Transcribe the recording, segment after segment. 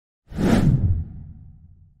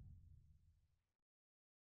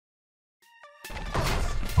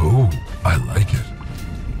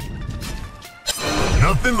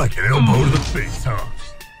Nothing like an elbow to the face, huh?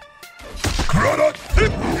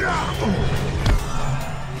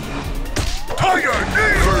 Tiger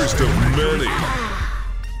knee! First of many.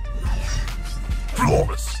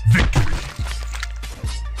 Flawless victory.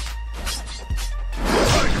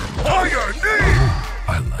 Tiger knee! I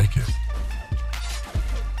like it.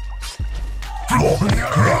 Flawless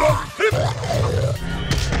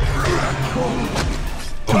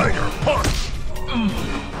Tiger punch.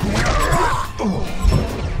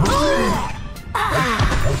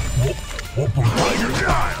 Tiger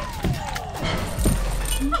dive.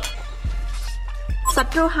 ศั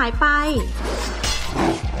ตรูหายไป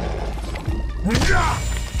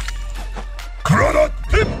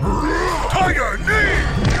Tiger knee.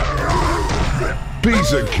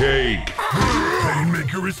 Piece of cake.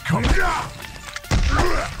 Painmaker is coming.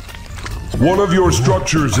 One of your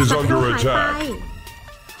structures is ศัตรู under หายไป attack.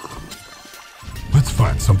 Let's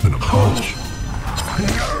find something to punch.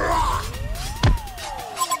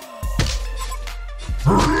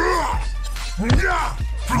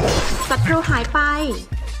 ศัตรูหายไป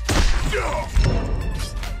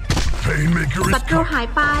Painmaker ศั is ตรู coming. หาย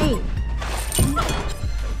ไป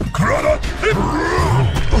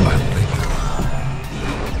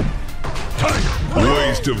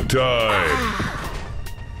Waste of time.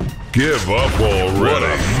 Give up already. What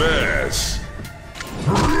a mess.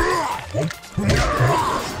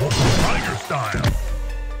 Tiger style.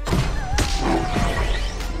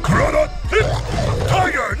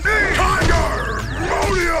 Tiger knee. Tiger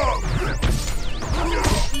Monium.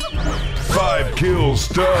 5-kill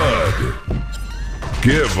stud.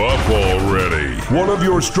 Give up already. One of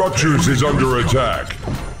your structures is under attack.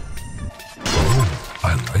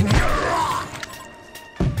 I like it.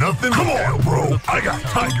 Nothing. Come on, bro. I got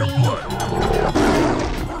tiger blood.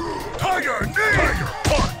 Tiger knee. Tiger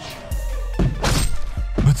punch.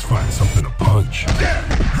 Let's find something to punch.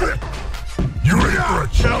 You ready for a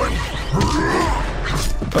challenge?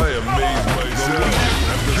 I amazed myself.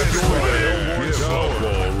 Give up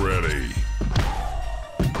already.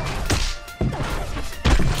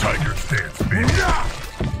 Tiger stance, baby.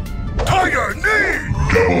 Tiger knee.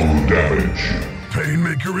 Double damage.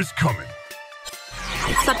 Painmaker is coming.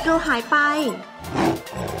 ศัตรูหายไป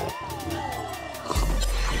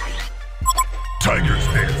Tiger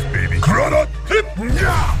stance, baby.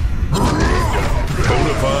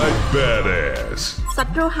 Bonafide badass. ศั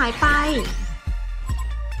ตรูหายไป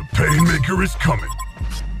The Painmaker is coming.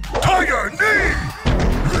 Tiger knee.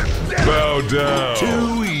 Bow down. Too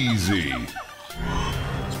easy.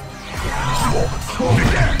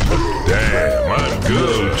 Damn, I'm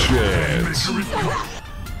good chance. Painmaker is coming.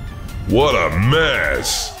 What a mess.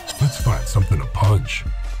 Let's find something to punch.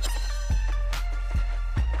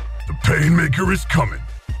 The Painmaker is coming.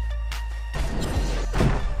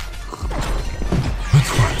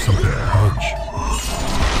 Let's find something to punch.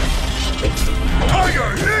 Tiger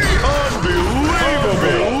knee!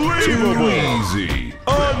 Unbelievable. Too easy.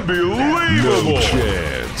 Unbelievable. No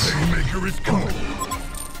chance. Painmaker is coming.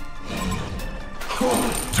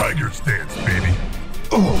 Tiger stance, baby.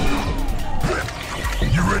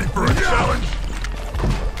 You ready for a challenge?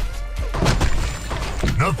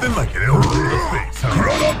 Nothing like an elbow to the face, huh?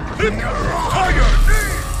 Tiger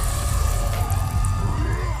knee!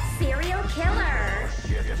 Serial killer.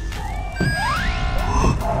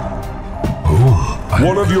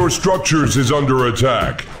 One of your structures is under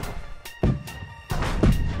attack.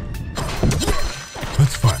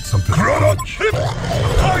 Let's find something to punch.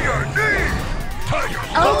 Tiger knee! Tiger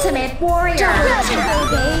Ultimate warrior.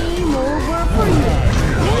 Game over for you.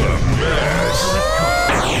 What a mess.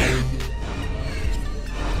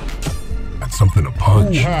 That's something to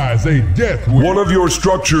punch. Who has a death wish? One of your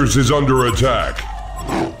structures is under attack.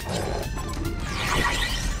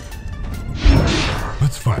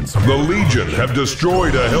 Let's find something. The Legion have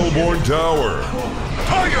destroyed a Hellborn tower.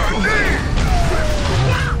 Tiger knee!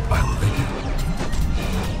 I like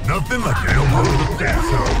it. Nothing like an elbow to the face,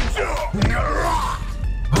 huh?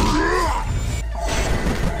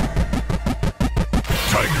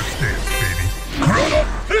 Tiger stance, baby.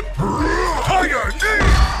 Tiger knee!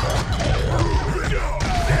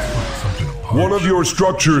 One of your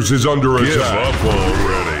structures is under attack. Give up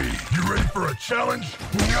already. You ready for a challenge?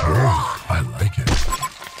 I like it.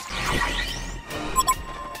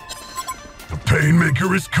 The Painmaker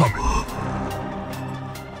is coming.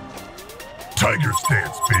 Tiger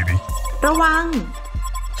stance, baby. ระวัง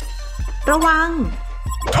ระวัง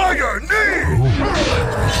Tiger knee!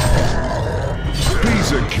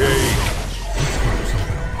 Piece of cake.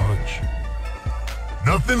 Something to punch.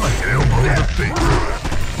 Nothing like an elbow to the face.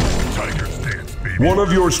 Tiger stance, baby. One of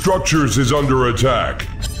your structures is under attack.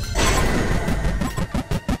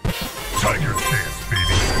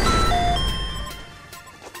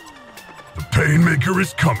 Painmaker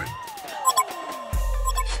is coming.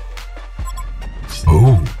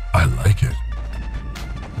 Oh, I like it.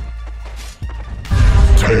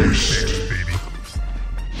 Taste, baby.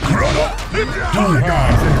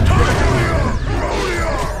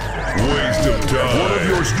 Waste of time. One of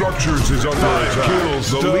your structures is under attack.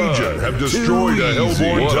 The Legion have destroyed a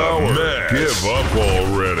Hellborn tower. Give up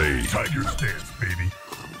already. Tiger stance, baby.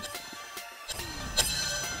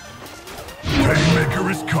 Painmaker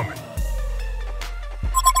is coming.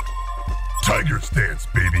 Tiger stance,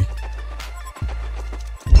 baby.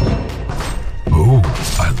 Oh,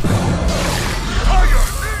 I like it.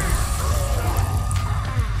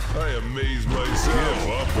 I amaze myself.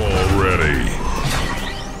 Give up already.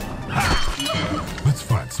 Let's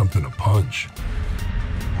find something to punch.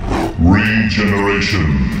 Regeneration.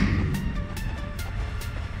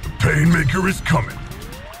 The Painmaker is coming.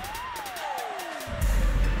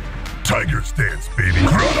 Tiger stance, baby.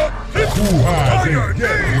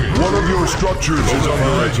 One of your structures is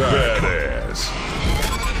under attack. Badass.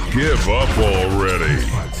 Give up already. Let's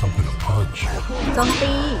find something to punch. โจม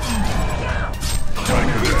ตี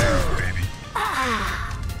Tiger stance, baby.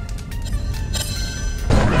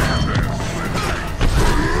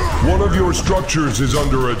 One of your structures is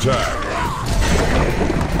under attack.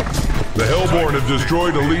 The Hellborn have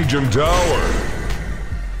destroyed a Legion tower.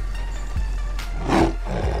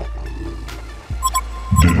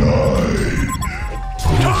 Denied.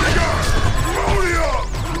 Tiger! Podium!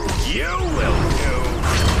 You will do.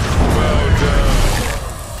 Bow down.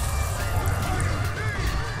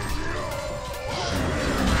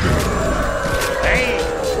 Hey,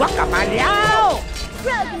 what up, my Liao?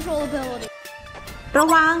 Crowd control ability. ระ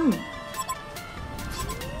วัง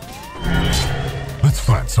Let's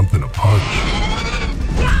find something to punch.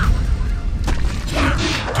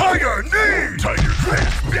 Tiger knee! Tiger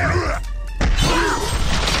stance, baby.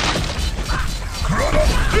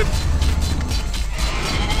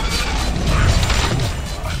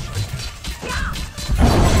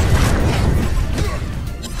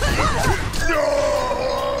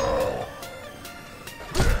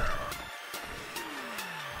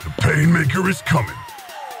 The Painmaker is coming.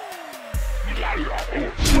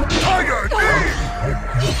 Tiger knee!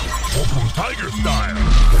 Tiger style.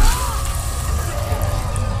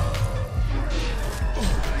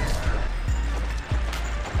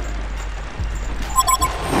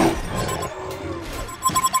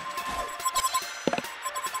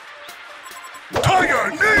 Tiger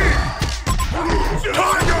knee!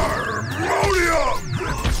 Tiger Modium!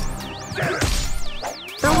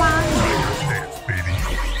 ระวัง Tiger stance, baby.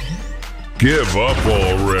 Give up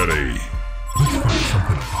already. Let's find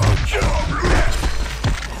something to punch.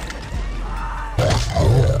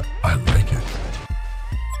 Oh, I like it.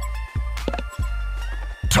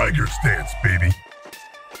 Tiger stance, baby.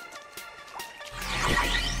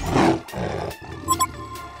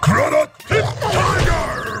 Tiger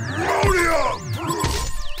Modium!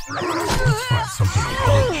 Let's find something to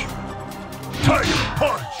punch. Tiger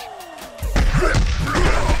punch!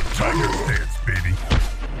 Tiger stance, baby.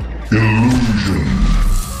 Illusion.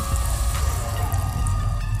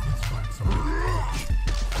 Let's find something to punch.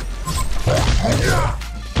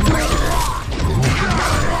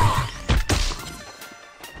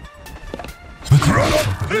 Let's find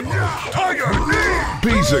something to punch. Tiger knee!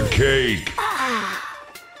 Piece of cake.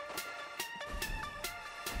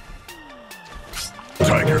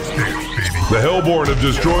 Tiger stance, baby. The Hellborn have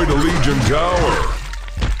destroyed a Legion tower.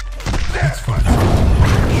 Let's find something to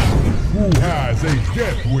punch. Who has a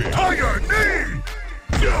death wish? Tiger knee!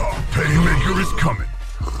 Painmaker is coming.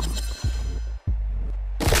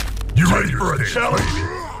 You ready for a challenge?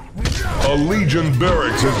 A Legion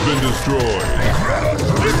barracks has been destroyed.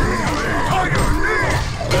 Tiger knee!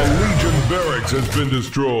 A Legion barracks has been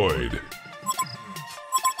destroyed.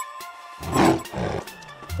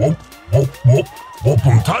 Whoop, whoop, whoop. Whoop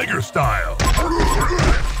 'em tiger style.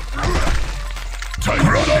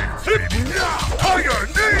 Tiger stance, baby. Tiger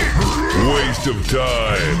knee! Waste of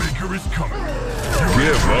time. Painmaker is coming.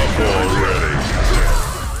 Give up already.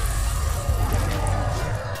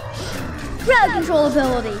 Crowd control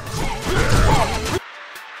ability.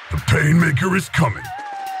 The Painmaker is coming.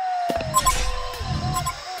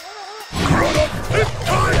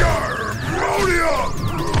 Tiger! Rhodium!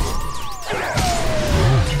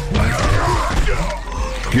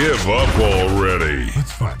 Give up already.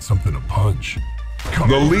 Let's find something to punch.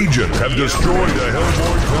 The Legion have destroyed a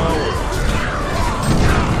Hellborn tower.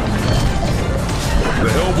 The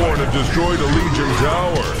Hellborn have destroyed a Legion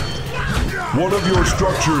tower. One of your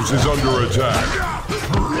structures is under attack.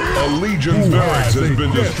 A Legion's barracks has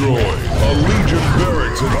been destroyed. A Legion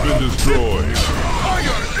barracks has been destroyed.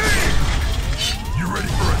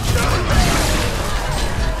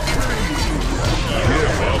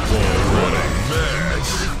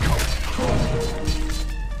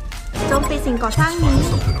 ก่อสร้างนี้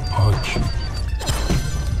Something to punch.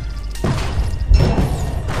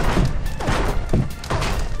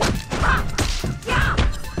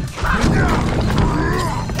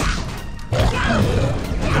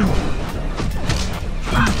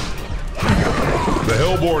 The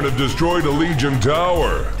Hellborn have destroyed a Legion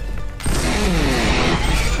tower.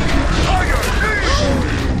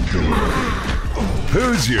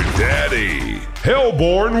 Who's your daddy?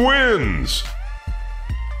 Hellborn wins!